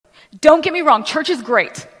Don't get me wrong, church is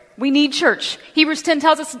great. We need church. Hebrews 10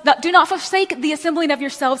 tells us, do not forsake the assembling of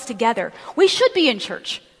yourselves together. We should be in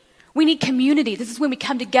church. We need community. This is when we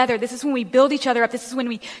come together. This is when we build each other up. This is when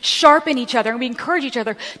we sharpen each other and we encourage each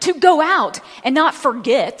other to go out and not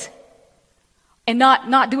forget and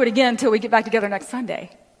not do it again until we get back together next Sunday.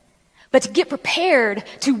 But to get prepared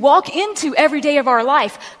to walk into every day of our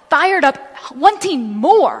life, fired up, wanting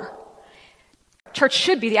more. Church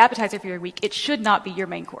should be the appetizer for your week. It should not be your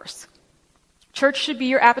main course. Church should be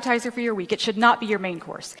your appetizer for your week. It should not be your main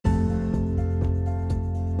course.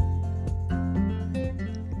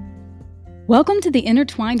 Welcome to the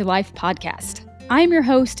Intertwined Life podcast. I am your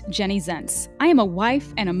host, Jenny Zentz. I am a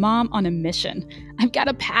wife and a mom on a mission. I've got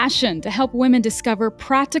a passion to help women discover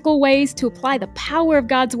practical ways to apply the power of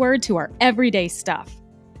God's word to our everyday stuff.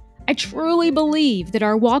 I truly believe that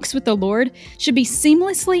our walks with the Lord should be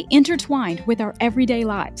seamlessly intertwined with our everyday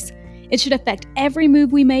lives. It should affect every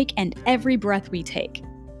move we make and every breath we take.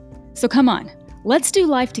 So come on, let's do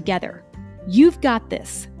life together. You've got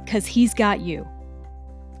this, because He's got you.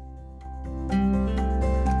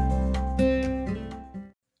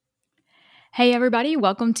 Hey everybody,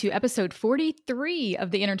 welcome to episode 43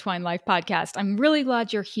 of the Intertwined Life podcast. I'm really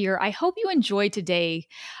glad you're here. I hope you enjoyed today.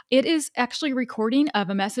 It is actually a recording of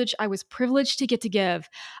a message I was privileged to get to give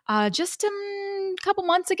just a couple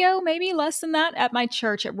months ago, maybe less than that, at my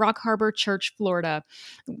church at Rock Harbor Church, Florida.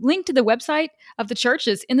 Link to the website of the church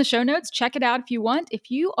is in the show notes. Check it out if you want.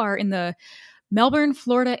 If you are in the Melbourne,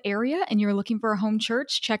 Florida area and you're looking for a home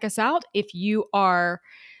church, check us out. If you are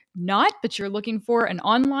not, but you're looking for an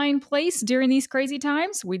online place during these crazy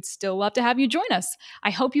times, we'd still love to have you join us.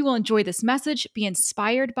 I hope you will enjoy this message, be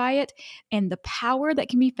inspired by it, and the power that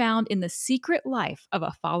can be found in the secret life of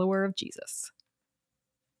a follower of Jesus.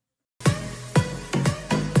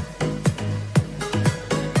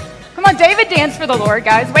 Come on, David, dance for the Lord,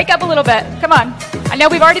 guys. Wake up a little bit. Come on. I know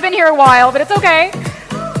we've already been here a while, but it's okay.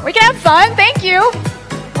 We can have fun. Thank you.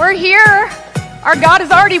 We're here. Our God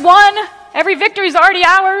has already won. Every victory is already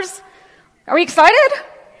ours. Are we excited?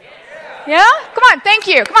 Yeah? Come on, thank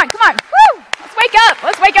you. Come on. Woo! Let's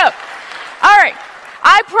wake up. All right.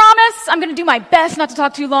 I promise I'm going to do my best not to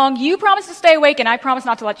talk too long. You promise to stay awake, and I promise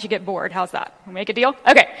not to let you get bored. How's that? We'll make a deal?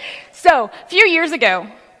 Okay. So,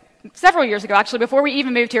 several years ago, actually, before we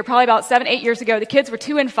even moved here, probably about 7-8 years ago, the kids were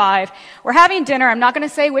 2 and 5. We're having dinner. I'm not going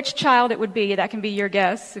to say which child it would be. That can be your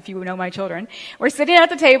guess if you know my children. We're sitting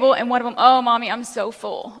at the table, and one of them, oh, Mommy, I'm so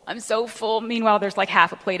full. Meanwhile, there's like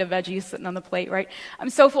half a plate of veggies sitting on the plate, right?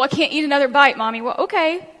 I'm so full. I can't eat another bite, Mommy. Well,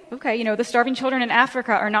 okay. You know, the starving children in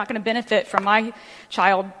Africa are not going to benefit from my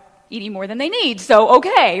child eating more than they need. So,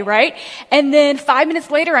 okay, right? And then 5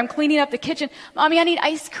 minutes later, I'm cleaning up the kitchen. Mommy, I need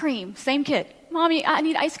ice cream. Same kid. Mommy, I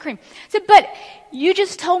need ice cream. I said, but you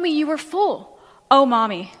just told me you were full. Oh,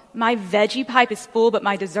 Mommy, my veggie pipe is full, but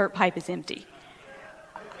my dessert pipe is empty.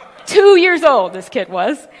 2 years old, this kid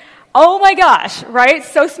was. Oh my gosh, right?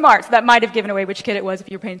 So smart. So that might have given away which kid it was if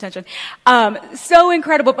you were paying attention. So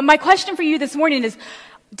incredible. But my question for you this morning is,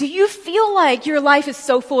 do you feel like your life is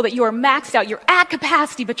so full that you are maxed out, you're at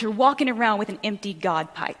capacity, but you're walking around with an empty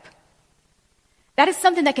God pipe? That is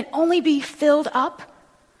something that can only be filled up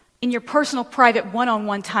in your personal, private,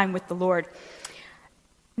 one-on-one time with the Lord.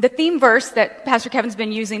 The theme verse that Pastor Kevin's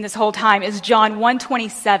been using this whole time is John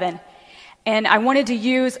 1:27. And I wanted to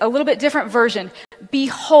use a little bit different version.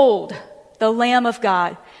 Behold, the Lamb of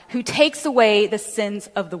God, who takes away the sins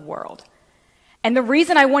of the world. And the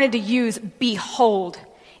reason I wanted to use behold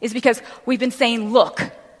is because we've been saying look.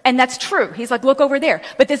 And that's true. He's like, look over there.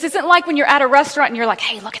 But this isn't like when you're at a restaurant and you're like,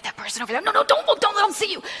 hey, look at that person over there. No, don't look. Don't let them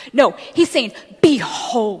see you. No, he's saying,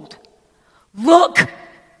 behold, look,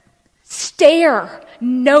 stare,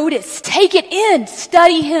 notice, take it in,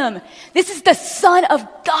 study him. This is the Son of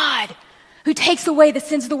God who takes away the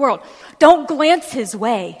sins of the world. Don't glance his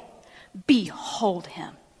way. Behold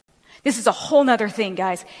him. This is a whole nother thing,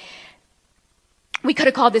 guys. We could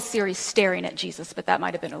have called this series Staring at Jesus, but that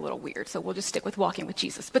might have been a little weird, so we'll just stick with Walking with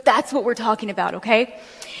Jesus. But that's what we're talking about, okay?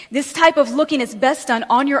 This type of looking is best done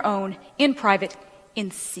on your own, in private,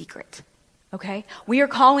 in secret, okay? We are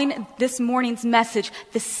calling this morning's message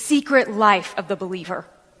the secret life of the believer.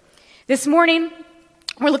 This morning,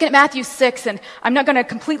 we're looking at Matthew 6, and I'm not going to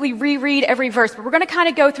completely reread every verse, but we're going to kind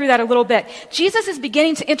of go through that a little bit. Jesus is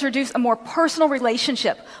beginning to introduce a more personal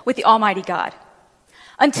relationship with the Almighty God.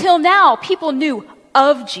 Until now, people knew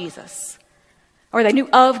of Jesus, or they knew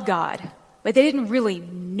of God, but they didn't really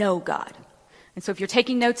know God. And so if you're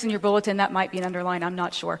taking notes in your bulletin, that might be an underline, I'm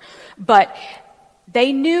not sure. But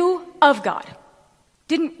they knew of God,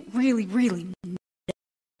 didn't really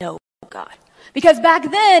know God. Because back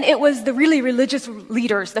then, it was the really religious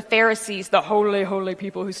leaders, the Pharisees, the holy, holy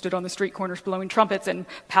people who stood on the street corners blowing trumpets and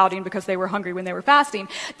pouting because they were hungry when they were fasting.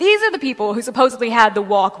 These are the people who supposedly had the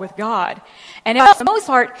walk with God. And for the most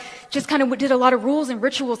part, just kind of did a lot of rules and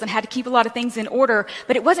rituals and had to keep a lot of things in order,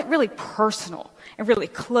 but it wasn't really personal and really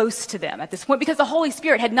close to them at this point because the Holy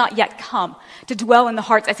Spirit had not yet come to dwell in the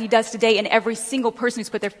hearts as he does today in every single person who's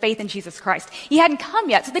put their faith in Jesus Christ. He hadn't come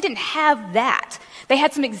yet, so they didn't have that. They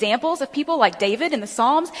had some examples of people like David in the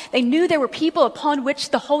Psalms. They knew there were people upon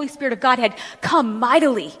which the Holy Spirit of God had come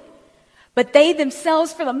mightily. But they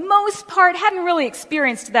themselves, for the most part, hadn't really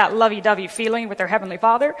experienced that lovey-dovey feeling with their Heavenly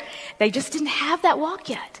Father. They just didn't have that walk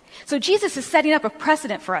yet. So Jesus is setting up a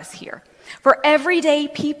precedent for us here, for everyday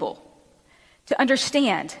people to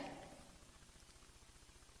understand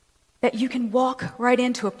that you can walk right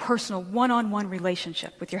into a personal one-on-one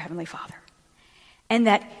relationship with your Heavenly Father. And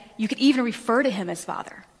that you could even refer to him as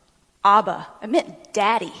Father. Abba, it meant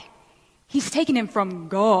Daddy. He's taken him from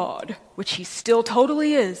God, which he still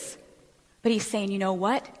totally is. But he's saying, you know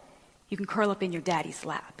what? You can curl up in your daddy's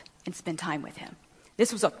lap and spend time with him.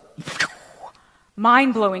 This was a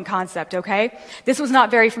mind-blowing concept, okay? This was not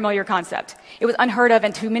a very familiar concept. It was unheard of,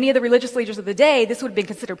 and to many of the religious leaders of the day, this would have been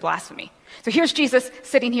considered blasphemy. So here's Jesus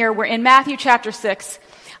sitting here. We're in Matthew chapter 6.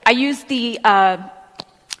 I used the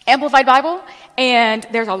Amplified Bible, and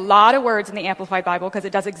there's a lot of words in the Amplified Bible because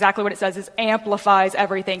it does exactly what it says, it amplifies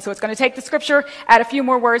everything. So it's going to take the scripture, add a few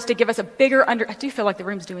more words to give us a bigger I do feel like the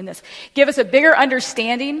room's doing this. Give us a bigger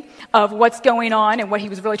understanding of what's going on and what he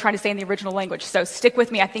was really trying to say in the original language. So stick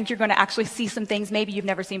with me. I think you're going to actually see some things maybe you've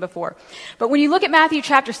never seen before. But when you look at Matthew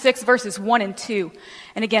chapter 6, verses 1 and 2,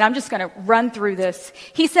 and again, I'm just going to run through this.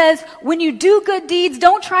 He says, when you do good deeds,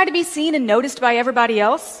 don't try to be seen and noticed by everybody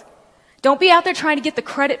else. Don't be out there trying to get the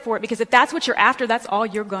credit for it, because if that's what you're after, that's all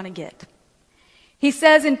you're going to get. He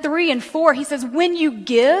says in 3 and 4, he says, when you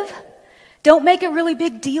give, don't make a really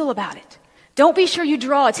big deal about it. Don't be sure you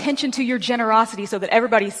draw attention to your generosity so that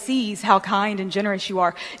everybody sees how kind and generous you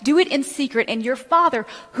are. Do it in secret, and your Father,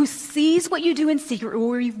 who sees what you do in secret,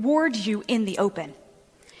 will reward you in the open.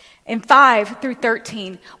 In 5 through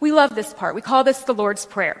 13, we love this part. We call this the Lord's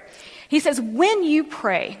Prayer. He says, when you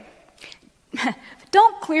pray,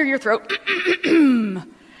 don't clear your throat and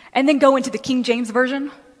then go into the King James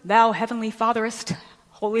Version. Thou heavenly Fatherest,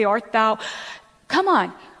 holy art thou. Come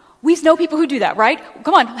on. We know people who do that, right?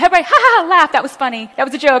 Come on. Everybody, laugh. That was funny. That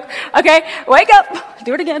was a joke. Okay. Wake up.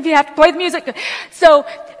 Do it again if you have to play the music. So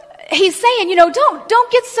he's saying,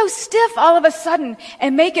 don't get so stiff all of a sudden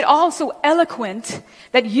and make it all so eloquent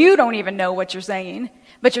that you don't even know what you're saying,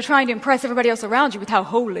 but you're trying to impress everybody else around you with how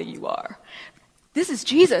holy you are. This is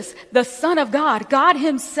Jesus, the Son of God, God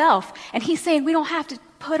himself. And he's saying we don't have to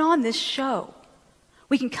put on this show.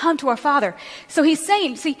 We can come to our Father. So he's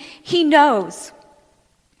saying, see, he knows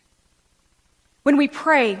when we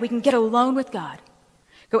pray, we can get alone with God,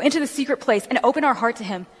 go into the secret place and open our heart to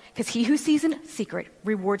him, because he who sees in secret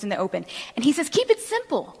rewards in the open. And he says, keep it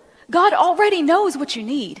simple. God already knows what you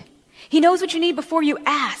need. He knows what you need before you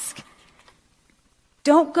ask.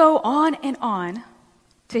 Don't go on and on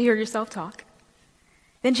to hear yourself talk.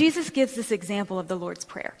 Then Jesus gives this example of the Lord's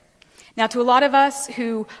Prayer. Now, to a lot of us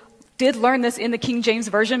who did learn this in the King James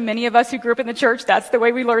Version, many of us who grew up in the church, that's the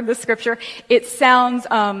way we learned this scripture, it sounds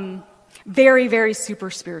very, very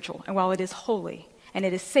super spiritual. And while it is holy and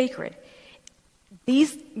it is sacred,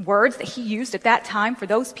 these words that he used at that time for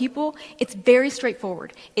those people, it's very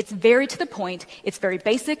straightforward. It's very to the point. It's very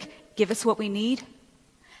basic. Give us what we need.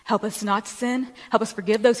 Help us not sin. Help us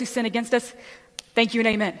forgive those who sin against us. Thank you and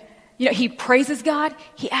amen. He praises God,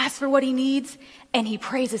 he asks for what he needs, and he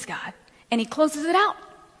praises God, and he closes it out.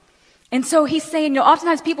 And so he's saying,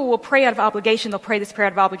 oftentimes people will pray out of obligation. They'll pray this prayer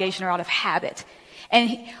out of obligation or out of habit.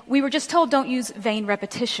 And we were just told don't use vain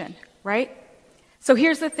repetition, right? So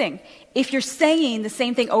here's the thing. If you're saying the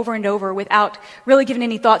same thing over and over without really giving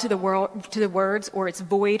any thought to the words, or it's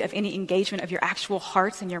void of any engagement of your actual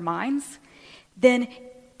hearts and your minds, then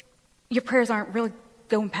your prayers aren't really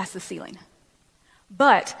going past the ceiling.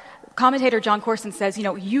 But commentator John Corson says,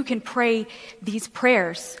 you can pray these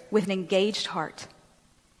prayers with an engaged heart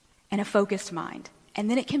and a focused mind, and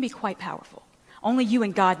then it can be quite powerful. Only you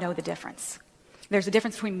and God know the difference. There's a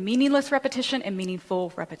difference between meaningless repetition and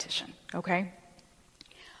meaningful repetition, okay?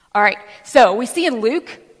 All right, so we see in Luke,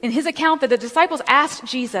 in his account, that the disciples asked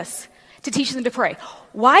Jesus to teach them to pray.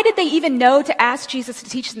 Why did they even know to ask Jesus to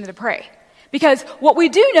teach them to pray? Because what we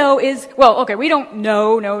do know is, we don't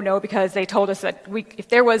know, because they told us that if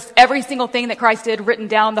there was every single thing that Christ did written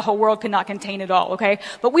down, the whole world could not contain it all, okay?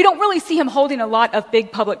 But we don't really see him holding a lot of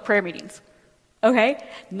big public prayer meetings, okay?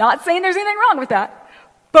 Not saying there's anything wrong with that,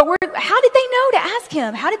 But how did they know to ask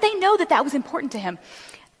him? How did they know that that was important to him?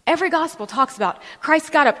 Every gospel talks about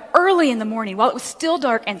Christ got up early in the morning while it was still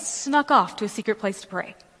dark and snuck off to a secret place to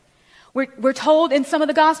pray. We're told in some of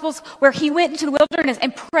the gospels where he went into the wilderness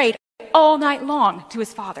and prayed all night long to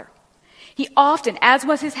his Father. He often, as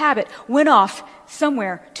was his habit, went off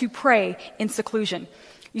somewhere to pray in seclusion.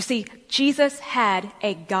 You see, Jesus had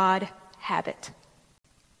a God habit.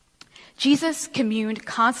 Jesus communed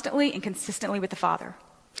constantly and consistently with the Father.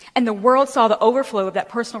 And the world saw the overflow of that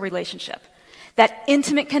personal relationship, that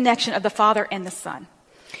intimate connection of the Father and the Son.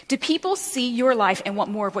 Do people see your life and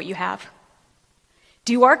want more of what you have?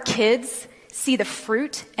 Do our kids see the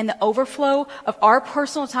fruit and the overflow of our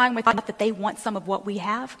personal time with God, that they want some of what we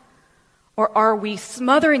have? Or are we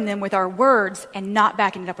smothering them with our words and not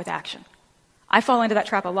backing it up with action? I fall into that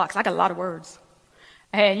trap a lot because I got a lot of words.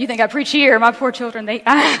 And you think I preach here, my poor children,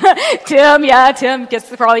 Tim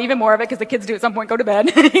gets probably even more of it because the kids do at some point go to bed.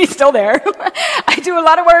 He's still there. I do a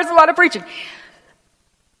lot of words, a lot of preaching.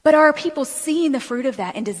 But are people seeing the fruit of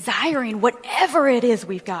that and desiring whatever it is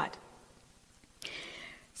we've got?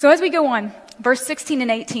 So as we go on, verse 16 and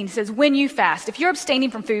 18 says, when you fast, if you're abstaining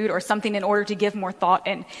from food or something in order to give more thought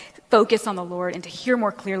and focus on the Lord and to hear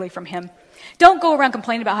more clearly from him, don't go around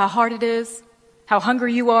complaining about how hard it is, how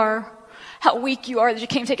hungry you are, how weak you are that you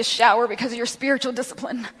can't take a shower because of your spiritual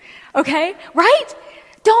discipline. Okay? Right?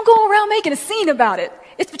 Don't go around making a scene about it.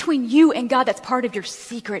 It's between you and God. That's part of your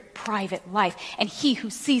secret, private life. And he who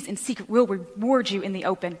sees in secret will reward you in the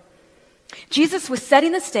open. Jesus was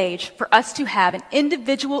setting the stage for us to have an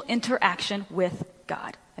individual interaction with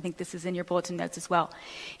God. I think this is in your bulletin notes as well.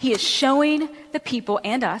 He is showing the people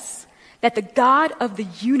and us that the God of the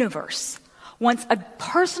universe wants a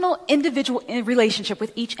personal, individual relationship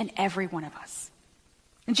with each and every one of us.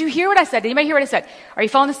 Did you hear what I said? Did anybody hear what I said? Are you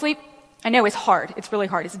falling asleep? I know it's hard. It's really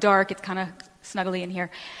hard. It's dark. It's kind of snuggly in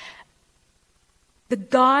here. The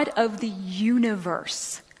God of the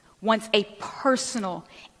universe wants a personal,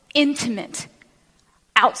 intimate,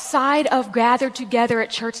 outside of gathered together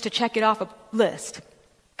at church to check it off a list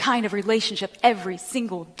kind of relationship every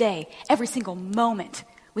single day, every single moment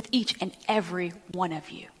with each and every one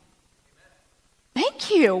of you.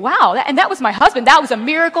 Thank you. Wow. And that was my husband. That was a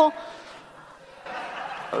miracle.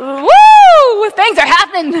 Woo! Things are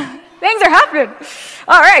happening. Things are happening.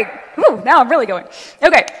 All right. Woo, now I'm really going.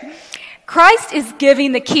 Okay. Christ is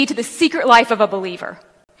giving the key to the secret life of a believer.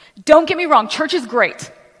 Don't get me wrong. Church is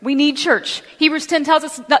great. We need church. Hebrews 10 tells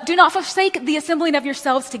us, do not forsake the assembling of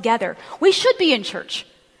yourselves together. We should be in church.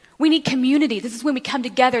 We need community. This is when we come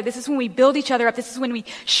together. This is when we build each other up. This is when we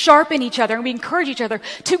sharpen each other and we encourage each other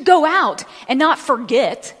to go out and not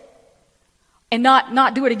forget and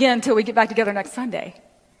not do it again until we get back together next Sunday.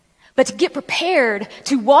 But to get prepared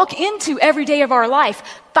to walk into every day of our life,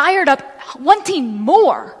 fired up, wanting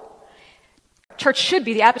more. Church should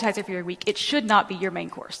be the appetizer for your week. It should not be your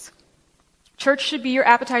main course. Church should be your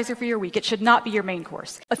appetizer for your week. It should not be your main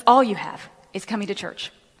course. If all you have is coming to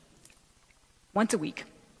church once a week,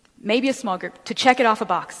 maybe a small group, to check it off a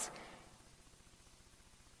box,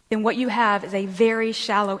 then what you have is a very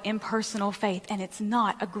shallow, impersonal faith, and it's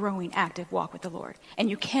not a growing, active walk with the Lord. And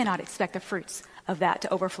you cannot expect the fruits of that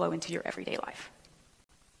to overflow into your everyday life.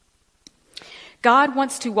 God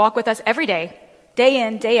wants to walk with us every day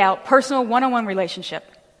in, day out, personal, one-on-one relationship.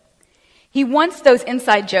 He wants those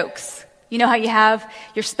inside jokes. You know how you have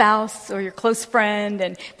your spouse or your close friend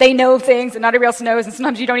and they know things and not everybody else knows, and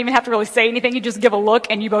sometimes you don't even have to really say anything. You just give a look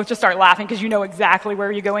and you both just start laughing because you know exactly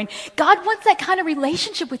where you're going. God wants that kind of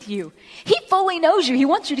relationship with you. He fully knows you. He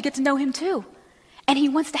wants you to get to know him too. And he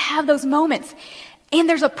wants to have those moments. And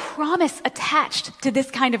there's a promise attached to this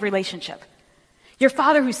kind of relationship. Your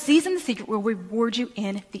Father who sees in the secret will reward you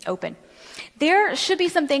in the open. There should be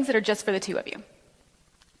some things that are just for the two of you.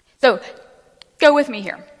 So go with me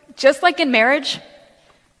here. Just like in marriage,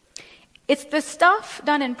 it's the stuff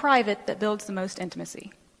done in private that builds the most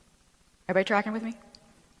intimacy. Everybody tracking with me?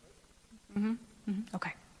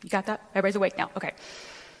 Okay. You got that? Everybody's awake now. Okay.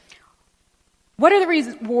 What are the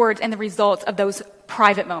rewards and the results of those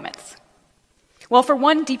private moments? Well, for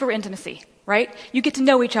one, deeper intimacy, right? You get to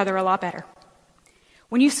know each other a lot better.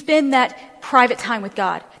 When you spend that private time with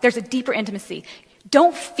God, there's a deeper intimacy.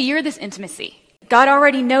 Don't fear this intimacy. God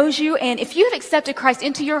already knows you, and if you have accepted Christ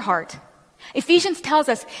into your heart, Ephesians tells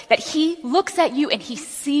us that he looks at you and he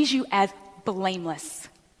sees you as blameless.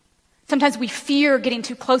 Sometimes we fear getting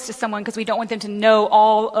too close to someone because we don't want them to know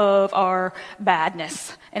all of our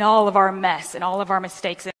badness and all of our mess and all of our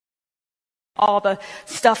mistakes and all the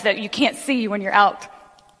stuff that you can't see when you're out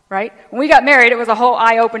right? When we got married, it was a whole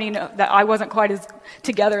eye-opening that I wasn't quite as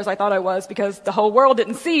together as I thought I was because the whole world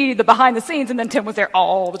didn't see the behind the scenes, and then Tim was there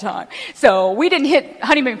all the time. So we didn't hit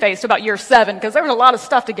honeymoon phase till about year 7 because there was a lot of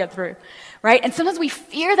stuff to get through, right? And sometimes we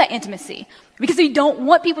fear that intimacy because we don't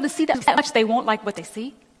want people to see that much. They won't like what they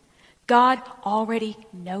see. God already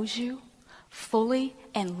knows you fully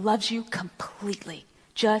and loves you completely,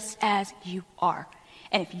 just as you are.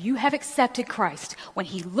 And if you have accepted Christ, when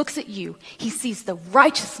he looks at you, he sees the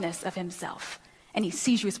righteousness of himself, and he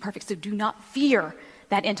sees you as perfect. So do not fear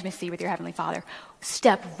that intimacy with your Heavenly Father.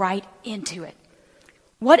 Step right into it.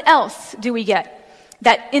 What else do we get?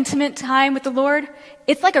 That intimate time with the Lord,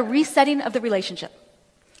 it's like a resetting of the relationship.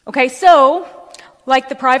 Okay, so like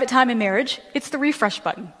the private time in marriage, it's the refresh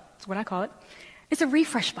button. That's what I call it. It's a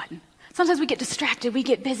refresh button. Sometimes we get distracted, we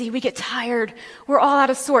get busy, we get tired, we're all out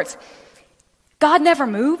of sorts. God never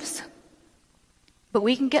moves, but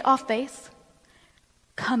we can get off base,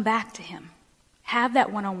 come back to him, have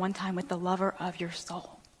that one-on-one time with the lover of your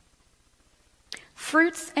soul.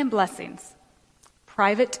 Fruits and blessings.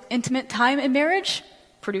 Private, intimate time in marriage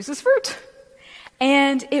produces fruit.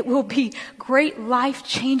 And it will be great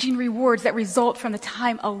life-changing rewards that result from the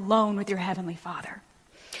time alone with your Heavenly Father.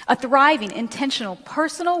 A thriving, intentional,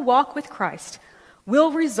 personal walk with Christ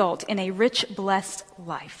will result in a rich, blessed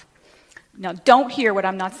life. Now, don't hear what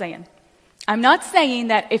I'm not saying. I'm not saying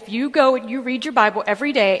that if you go and you read your Bible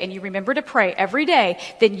every day and you remember to pray every day,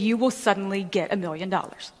 then you will suddenly get $1 million.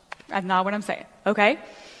 That's not what I'm saying, okay?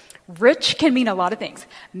 Rich can mean a lot of things.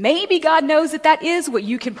 Maybe God knows that that is what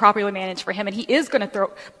you can properly manage for him, and he is going to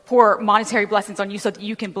pour monetary blessings on you so that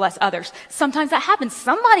you can bless others. Sometimes that happens.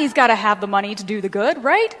 Somebody's got to have the money to do the good,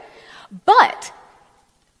 right? But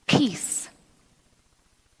peace,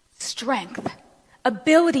 strength,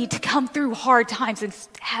 ability to come through hard times and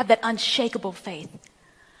have that unshakable faith,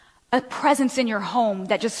 a presence in your home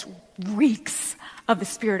that just reeks of the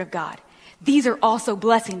Spirit of God. These are also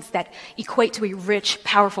blessings that equate to a rich,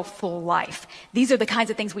 powerful, full life. These are the kinds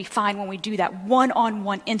of things we find when we do that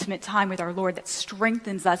one-on-one intimate time with our Lord that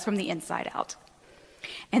strengthens us from the inside out.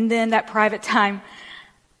 And then that private time,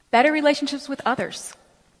 better relationships with others.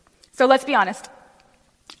 So let's be honest.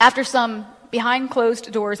 After some behind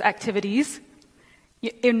closed doors activities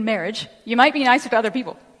in marriage, you might be nicer to other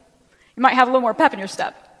people. You might have a little more pep in your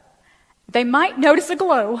step. They might notice a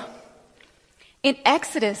glow. In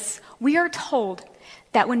Exodus, we are told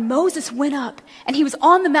that when Moses went up and he was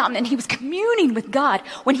on the mountain and he was communing with God,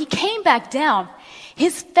 when he came back down,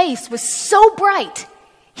 his face was so bright,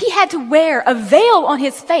 he had to wear a veil on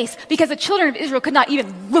his face because the children of Israel could not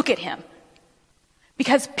even look at him.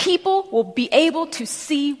 Because people will be able to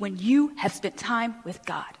see when you have spent time with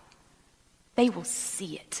God. They will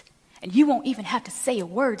see it. And you won't even have to say a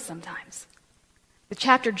word sometimes. The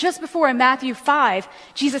chapter just before in Matthew 5,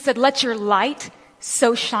 Jesus said, "Let your light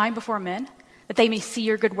so shine before men that they may see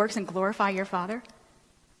your good works and glorify your Father."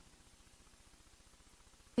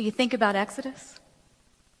 So you think about Exodus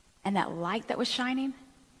and that light that was shining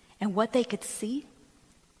and what they could see.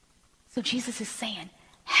 So Jesus is saying,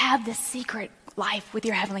 have this secret life with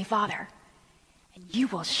your Heavenly Father and you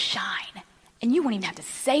will shine. And you won't even have to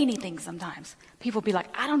say anything sometimes. People will be like,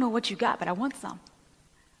 "I don't know what you got, but I want some."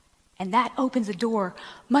 And that opens a door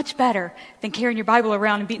much better than carrying your Bible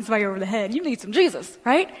around and beating somebody over the head. You need some Jesus,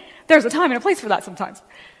 right? There's a time and a place for that sometimes.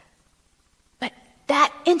 But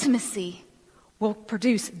that intimacy will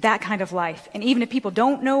produce that kind of life. And even if people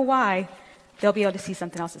don't know why, they'll be able to see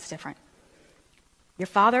something else that's different. Your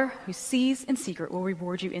Father who sees in secret will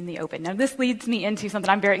reward you in the open. Now this leads me into something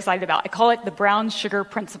I'm very excited about. I call it the brown sugar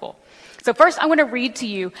principle. So first I'm going to read to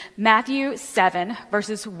you Matthew 7,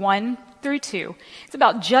 verses 1 through 2. It's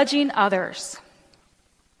about judging others.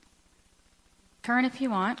 Turn if you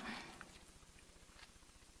want.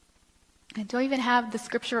 And do I even have the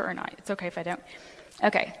scripture or not? It's okay if I don't.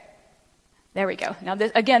 Okay. There we go. Now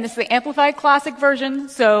this is the Amplified Classic version,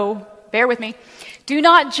 so bear with me. "Do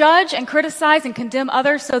not judge and criticize and condemn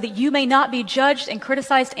others so that you may not be judged and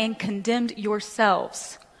criticized and condemned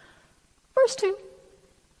yourselves." Verse 2.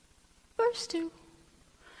 Verse 2.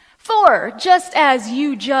 "For just as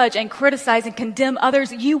you judge and criticize and condemn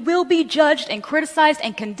others, you will be judged and criticized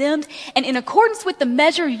and condemned. And in accordance with the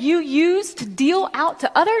measure you use to deal out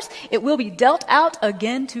to others, it will be dealt out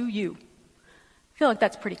again to you." I feel like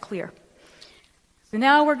that's pretty clear. So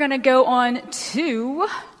now we're going to go on to,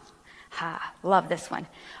 love this one,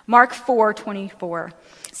 Mark 4:24.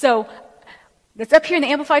 So it's up here in the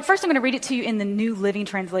Amplified. First I'm going to read it to you in the New Living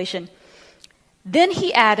Translation. "Then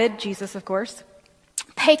he added," Jesus of course,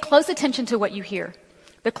 "pay close attention to what you hear.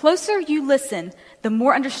 The closer you listen, the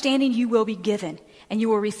more understanding you will be given, and you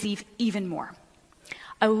will receive even more.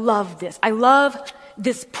 I love this. I love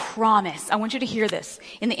this promise. I want you to hear this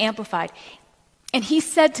in the Amplified. And he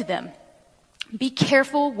said to them, be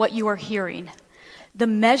careful what you are hearing. The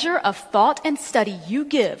measure of thought and study you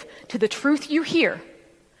give to the truth you hear.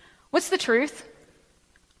 What's the truth?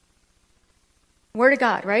 Word of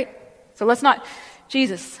God, right? So let's not,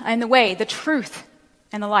 Jesus, I am the way, the truth,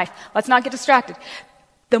 and the life. Let's not get distracted.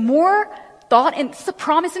 The more thought, and it's a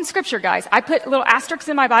promise in Scripture, guys. I put little asterisks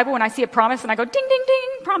in my Bible when I see a promise, and I go, ding, ding, ding,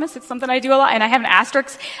 promise. It's something I do a lot, and I have an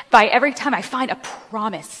asterisk by every time I find a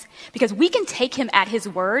promise. Because we can take him at his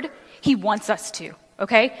word. He wants us to,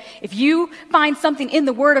 okay? If you find something in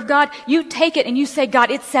the Word of God, you take it and you say, God,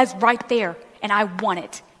 it says right there, and I want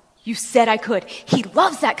it. You said I could. He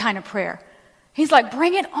loves that kind of prayer. He's like,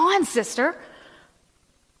 bring it on, sister.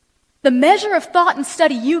 The measure of thought and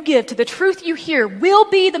study you give to the truth you hear will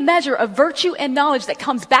be the measure of virtue and knowledge that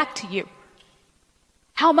comes back to you.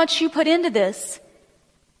 How much you put into this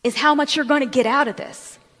is how much you're going to get out of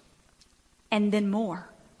this. And then more.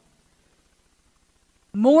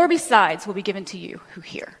 More besides will be given to you who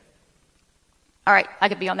hear. All right, I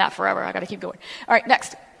could be on that forever. I got to keep going. All right,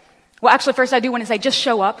 next. Well, actually, first I do want to say, just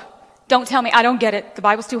show up. Don't tell me I don't get it. The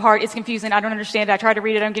Bible's too hard. It's confusing. I don't understand it. I try to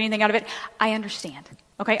read it. I don't get anything out of it. I understand.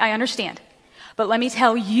 Okay, I understand. But let me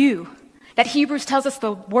tell you that Hebrews tells us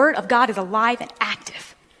the Word of God is alive and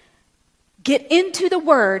active. Get into the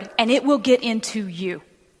Word, and it will get into you.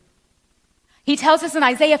 He tells us in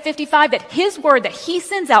Isaiah 55 that his word that he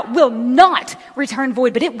sends out will not return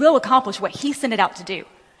void, but it will accomplish what he sent it out to do.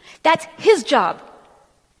 That's his job.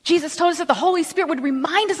 Jesus told us that the Holy Spirit would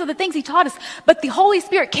remind us of the things he taught us, but the Holy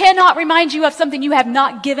Spirit cannot remind you of something you have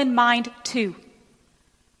not given mind to.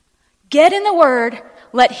 Get in the Word,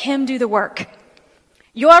 let him do the work.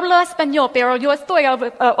 Yo hablo español, pero yo estoy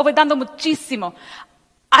olvidando muchísimo.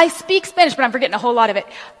 I speak Spanish, but I'm forgetting a whole lot of it.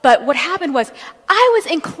 But what happened was, I was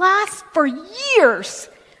in class for years,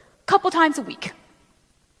 a couple times a week. Does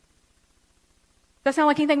that sound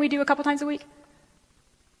like anything we do a couple times a week?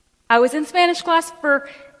 I was in Spanish class for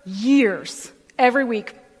years, every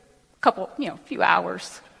week, few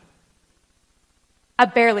hours. I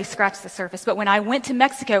barely scratched the surface, but when I went to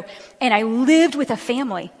Mexico and I lived with a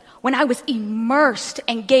family, when I was immersed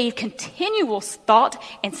and gave continual thought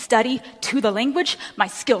and study to the language, my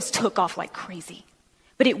skills took off like crazy.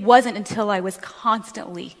 But it wasn't until I was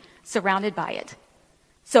constantly surrounded by it.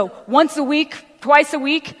 So once a week, twice a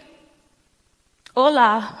week,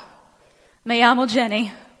 hola, me llamo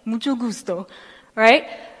Jenny, mucho gusto, right?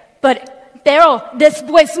 Pero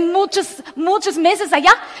después muchos meses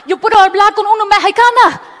allá, yo puedo hablar con una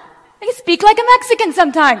mexicana. I speak like a Mexican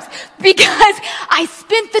sometimes because I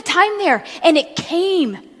spent the time there and it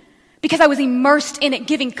came because I was immersed in it,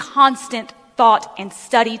 giving constant thought and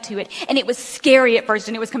study to it. And it was scary at first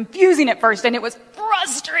and it was confusing at first and it was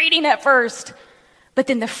frustrating at first. But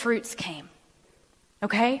then the fruits came.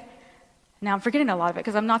 Okay? Now I'm forgetting a lot of it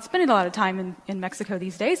because I'm not spending a lot of time in Mexico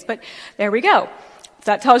these days, but there we go.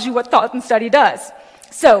 That tells you what thought and study does.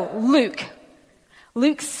 So Luke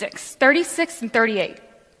 6, 36 and 38.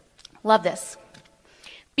 Love this.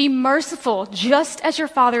 Be merciful just as your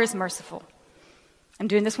Father is merciful. I'm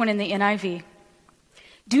doing this one in the NIV.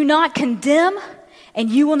 Do not condemn, and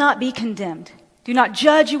you will not be condemned. Do not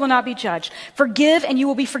judge, you will not be judged. Forgive, and you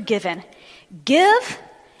will be forgiven. Give,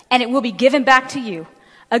 and it will be given back to you.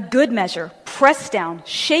 A good measure, pressed down,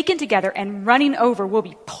 shaken together, and running over will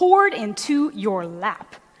be poured into your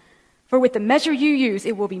lap. For with the measure you use,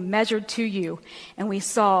 it will be measured to you. And we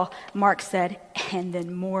saw, Mark said, and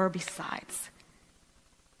then more besides.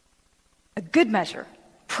 A good measure,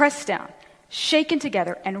 pressed down, shaken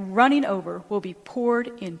together, and running over will be poured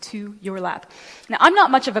into your lap. Now, I'm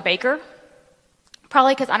not much of a baker,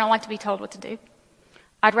 probably because I don't like to be told what to do.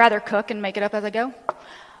 I'd rather cook and make it up as I go.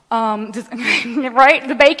 Right?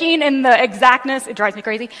 The baking and the exactness, it drives me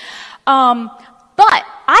crazy. But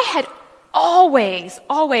I had always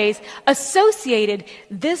associated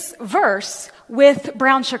this verse with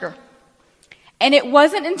brown sugar. And it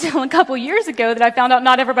wasn't until a couple years ago that I found out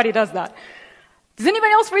not everybody does that. Does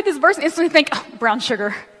anybody else read this verse and instantly think, oh, brown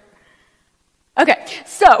sugar? Okay,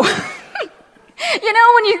 so,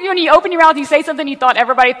 when you open your mouth, you say something, you thought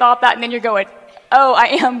everybody thought that, and then you're going, oh, I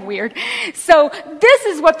am weird. So this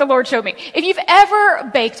is what the Lord showed me. If you've ever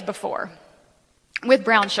baked before with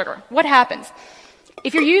brown sugar, what happens?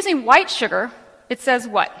 If you're using white sugar, it says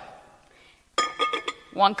what?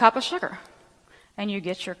 1 cup of sugar. And you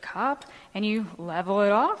get your cup, and you level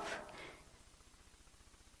it off,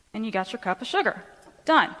 and you got your cup of sugar.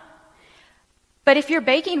 Done. But if you're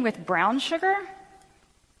baking with brown sugar,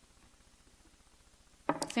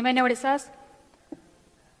 does anybody know what it says?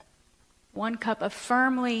 1 cup of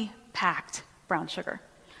firmly packed brown sugar.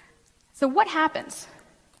 So what happens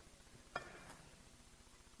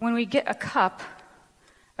when we get a cup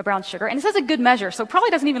of brown sugar? And it says a good measure, so it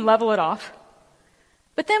probably doesn't even level it off.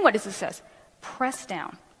 But then what does it say? Press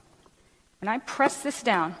down. And I press this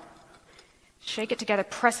down, shake it together,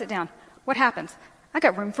 press it down. What happens? I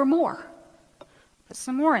got room for more. Put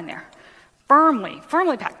some more in there. Firmly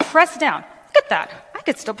packed, press down. Look at that. I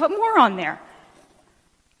could still put more on there.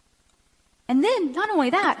 And then, not only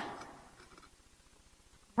that,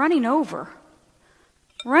 running over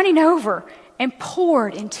and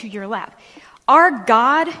poured into your lap. Our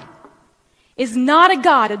God is not a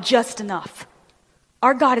God of just enough.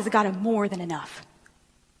 Our God is a God of more than enough.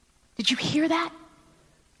 Did you hear that?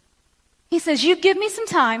 He says, you give me some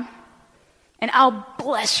time and I'll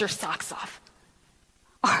bless your socks off.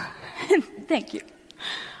 Thank you.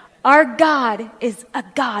 Our God is a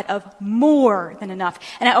God of more than enough.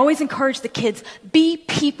 And I always encourage the kids, be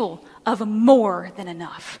people of more than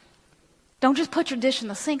enough. Don't just put your dish in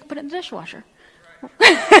the sink, put it in the dishwasher.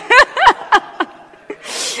 Get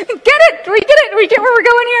it? Do we get it? Do we get where we're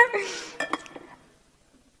going here?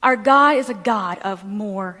 Our God is a God of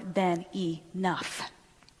more than enough.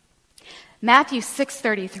 Matthew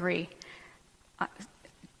 6:33,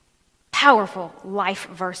 powerful life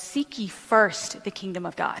verse. Seek ye first the kingdom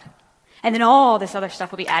of God, and then all this other stuff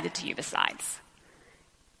will be added to you besides.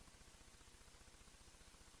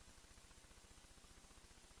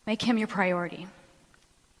 Make him your priority.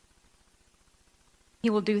 He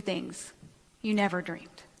will do things you never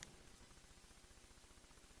dreamed.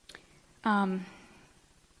 I'm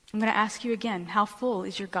going to ask you again, how full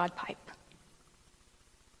is your God pipe?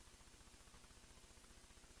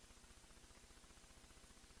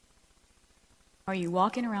 Are you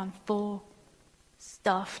walking around full,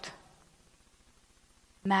 stuffed,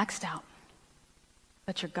 maxed out,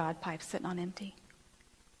 but your God pipe's sitting on empty?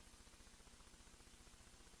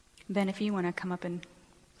 Ben, if you want to come up and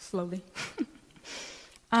slowly.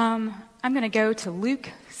 I'm going to go to Luke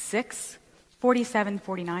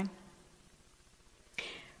 6:47-49.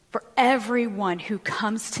 For everyone who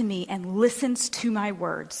comes to me and listens to my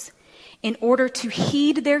words in order to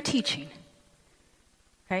heed their teaching,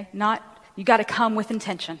 okay, you got to come with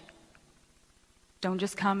intention. Don't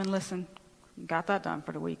just come and listen. You got that done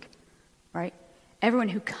for the week, right? Everyone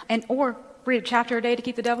who, or read a chapter a day to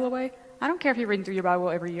keep the devil away. I don't care if you're reading through your Bible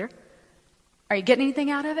every year. Are you getting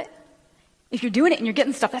anything out of it? If you're doing it and you're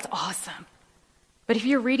getting stuff, that's awesome. But if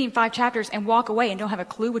you're reading 5 chapters and walk away and don't have a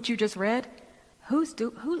clue what you just read, who's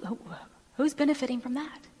benefiting from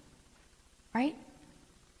that? Right?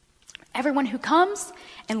 Everyone who comes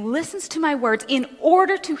and listens to my words in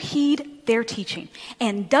order to heed their teaching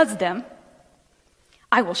and does them,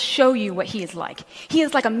 I will show you what he is like. He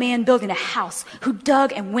is like a man building a house who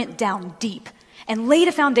dug and went down deep and laid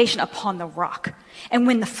a foundation upon the rock. And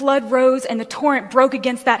when the flood rose and the torrent broke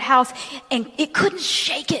against that house, and it couldn't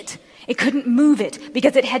shake it, it couldn't move it,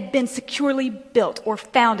 because it had been securely built or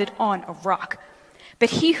founded on a rock. But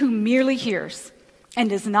he who merely hears and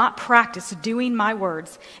does not practice doing my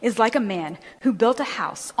words is like a man who built a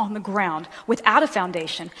house on the ground without a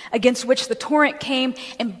foundation, against which the torrent came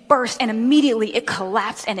and burst, and immediately it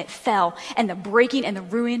collapsed and it fell, and the breaking and the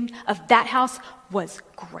ruin of that house was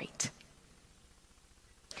great.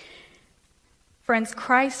 Friends,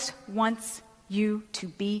 Christ wants you to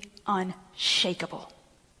be unshakable.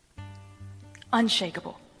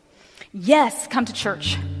 Unshakable. Yes, come to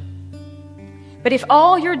church. But if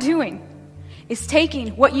all you're doing is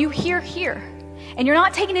taking what you hear here, and you're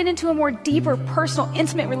not taking it into a more deeper, personal,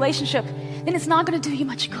 intimate relationship, then it's not going to do you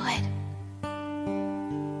much good.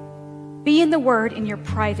 Be in the Word in your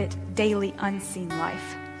private, daily, unseen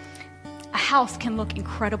life. A house can look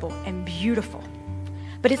incredible and beautiful,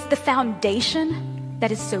 but it's the foundation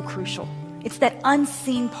that is so crucial. It's that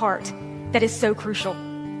unseen part that is so crucial.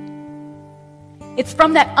 It's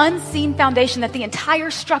from that unseen foundation that the entire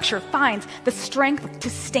structure finds the strength to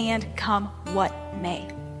stand come what may.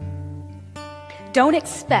 Don't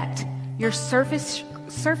expect your surface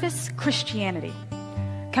Christianity,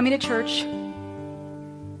 coming to church,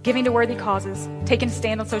 giving to worthy causes, taking a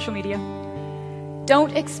stand on social media.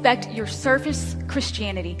 Don't expect your surface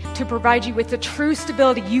Christianity to provide you with the true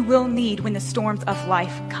stability you will need when the storms of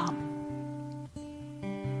life come.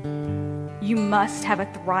 You must have a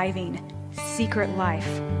thriving, secret life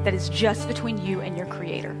that is just between you and your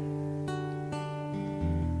Creator.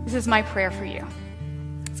 This is my prayer for you.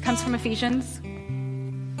 This comes from Ephesians.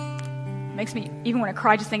 It makes me even want to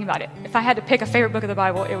cry just thinking about it. If I had to pick a favorite book of the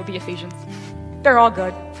Bible, it would be Ephesians. They're all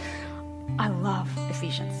good. I love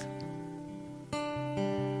Ephesians.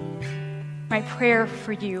 My prayer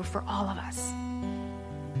for you, for all of us.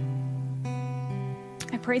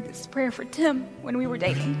 I prayed this prayer for Tim when we were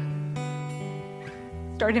dating.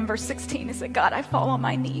 Started in verse 16. It said, God, I fall on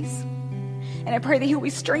my knees. And I pray that he will be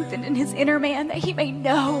strengthened in his inner man, that he may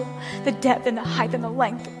know the depth and the height and the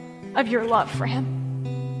length of your love for him.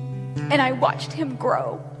 And I watched him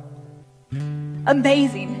grow.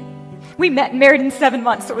 Amazing. We met and married in 7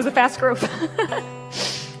 months, so it was a fast growth.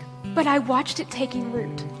 But I watched it taking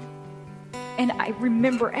root. And I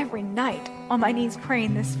remember every night on my knees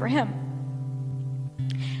praying this for him.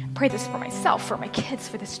 Pray this for myself, for my kids,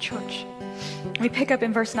 for this church. We pick up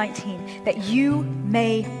in verse 19, that you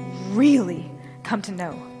may really come to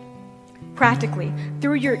know, practically,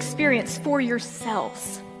 through your experience for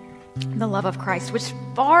yourselves, the love of Christ, which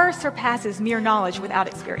far surpasses mere knowledge without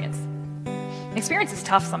experience. Experience is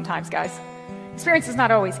tough sometimes, guys. Experience is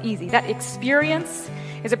not always easy. That experience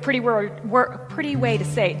is a pretty way to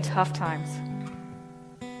say tough times.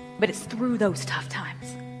 But it's through those tough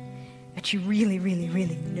times that you really, really,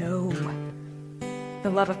 really know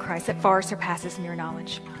the love of Christ that far surpasses mere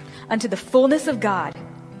knowledge. Unto the fullness of God,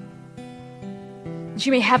 that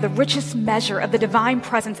you may have the richest measure of the divine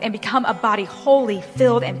presence and become a body wholly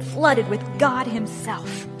filled and flooded with God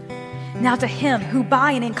himself. Now to him who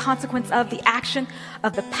by and in consequence of the action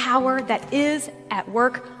of the power that is at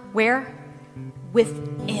work, where?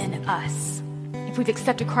 Within us. If we've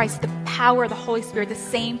accepted Christ, the power of the Holy Spirit, the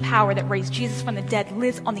same power that raised Jesus from the dead,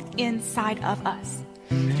 lives on the inside of us.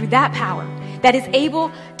 Through that power that is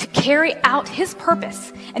able to carry out his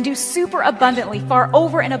purpose and do super abundantly, far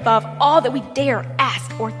over and above all that we dare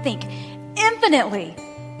ask or think, infinitely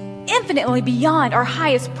beyond our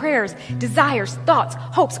highest prayers, desires, thoughts,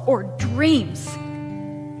 hopes, or dreams.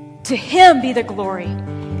 To him be the glory.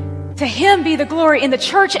 To him be the glory in the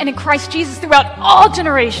church and in Christ Jesus throughout all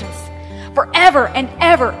generations, forever and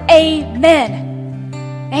ever.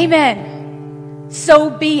 Amen. Amen. So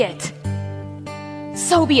be it.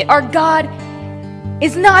 So be it. Our God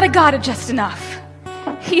is not a God of just enough.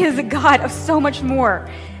 He is a God of so much more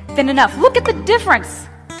than enough. Look at the difference.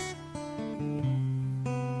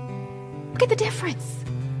 Look at the difference.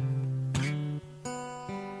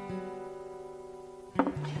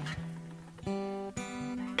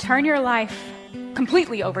 Turn your life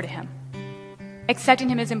completely over to him. Accepting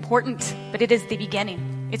him is important, but it is the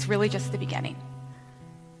beginning. It's really just the beginning.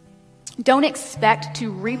 Don't expect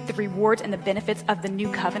to reap the rewards and the benefits of the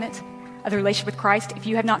new covenant, of the relationship with Christ, if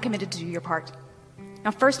you have not committed to do your part.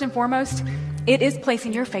 Now, first and foremost, it is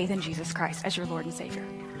placing your faith in Jesus Christ as your Lord and Savior.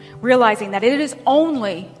 Realizing that it is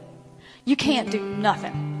only, you can't do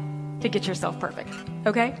nothing to get yourself perfect,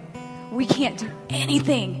 okay? We can't do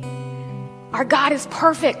anything. Our God is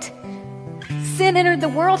perfect. Sin entered the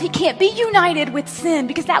world. He can't be united with sin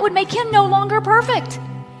because that would make him no longer perfect.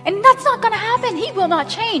 And that's not going to happen. He will not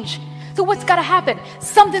change. So what's got to happen?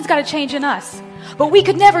 Something's got to change in us. But we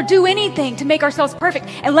could never do anything to make ourselves perfect.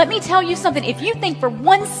 And let me tell you something. If you think for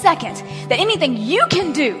 1 second that anything you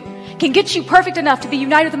can do can get you perfect enough to be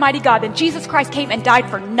united with the mighty God, then Jesus Christ came and died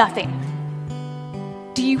for nothing.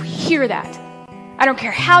 Do you hear that? I don't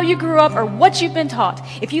care how you grew up or what you've been taught.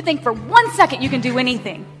 If you think for 1 second you can do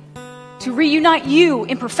anything to reunite you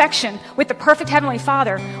in perfection with the perfect Heavenly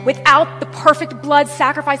Father without the perfect blood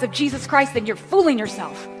sacrifice of Jesus Christ, then you're fooling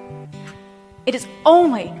yourself. It is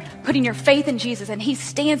only putting your faith in Jesus, and he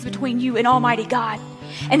stands between you and Almighty God.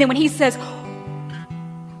 And then when he says,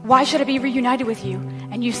 why should I be reunited with you?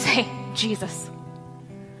 And you say, Jesus.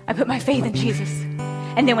 I put my faith in Jesus.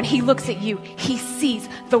 And then when he looks at you, he sees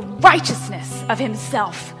the righteousness of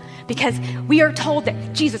himself, because we are told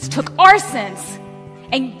that Jesus took our sins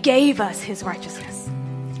and gave us his righteousness.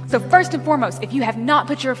 So first and foremost, if you have not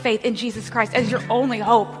put your faith in Jesus Christ as your only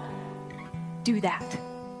hope, do that.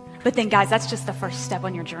 But then, guys, that's just the first step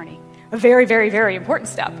on your journey. A very, very, very important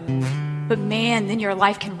step. But man, then your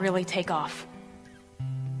life can really take off.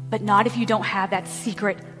 But not if you don't have that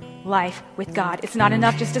secret life with God. It's not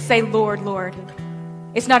enough just to say, Lord, Lord.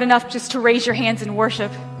 It's not enough just to raise your hands in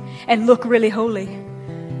worship and look really holy.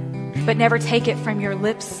 But never take it from your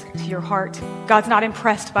lips to your heart. God's not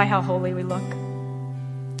impressed by how holy we look.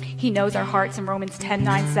 He knows our hearts, and Romans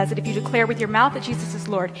 10:9 says that if you declare with your mouth that Jesus is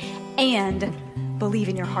Lord and believe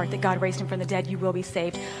in your heart that God raised him from the dead, you will be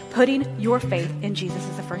saved. Putting your faith in Jesus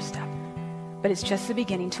is the first step. But it's just the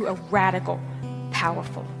beginning to a radical,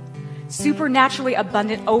 powerful, supernaturally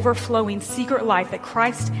abundant, overflowing secret life that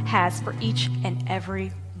Christ has for each and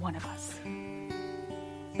every one of us.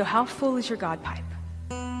 So how full is your God pipe?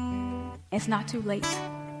 It's not too late.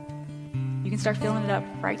 You can start filling it up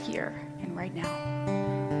right here and right now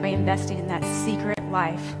by investing in that secret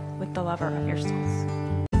life with the lover of your souls.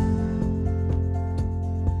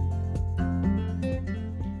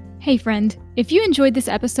 Hey friend, if you enjoyed this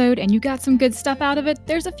episode and you got some good stuff out of it,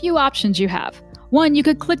 there's a few options you have. One, you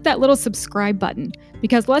could click that little subscribe button,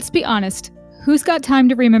 because let's be honest, who's got time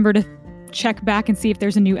to remember to check back and see if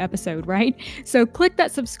there's a new episode, right? So click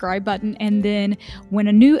that subscribe button, and then when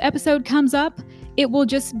a new episode comes up, it will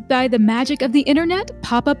just, by the magic of the internet,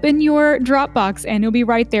 pop up in your Dropbox, and it'll be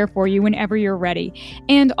right there for you whenever you're ready.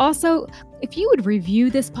 And also, if you would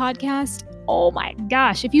review this podcast, oh my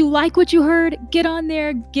gosh, if you like what you heard, get on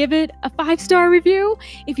there, give it a 5-star review.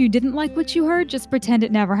 If you didn't like what you heard, just pretend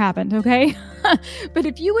it never happened, okay? But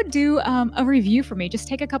if you would do a review for me, just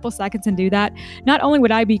take a couple seconds and do that. Not only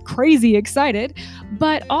would I be crazy excited,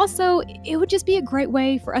 but also it would just be a great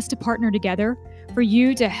way for us to partner together, for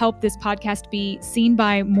you to help this podcast be seen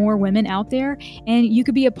by more women out there, and you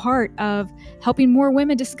could be a part of helping more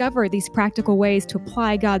women discover these practical ways to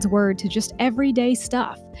apply God's word to just everyday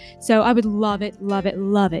stuff. So I would love it, love it,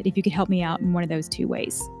 love it if you could help me out in one of those two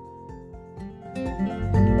ways.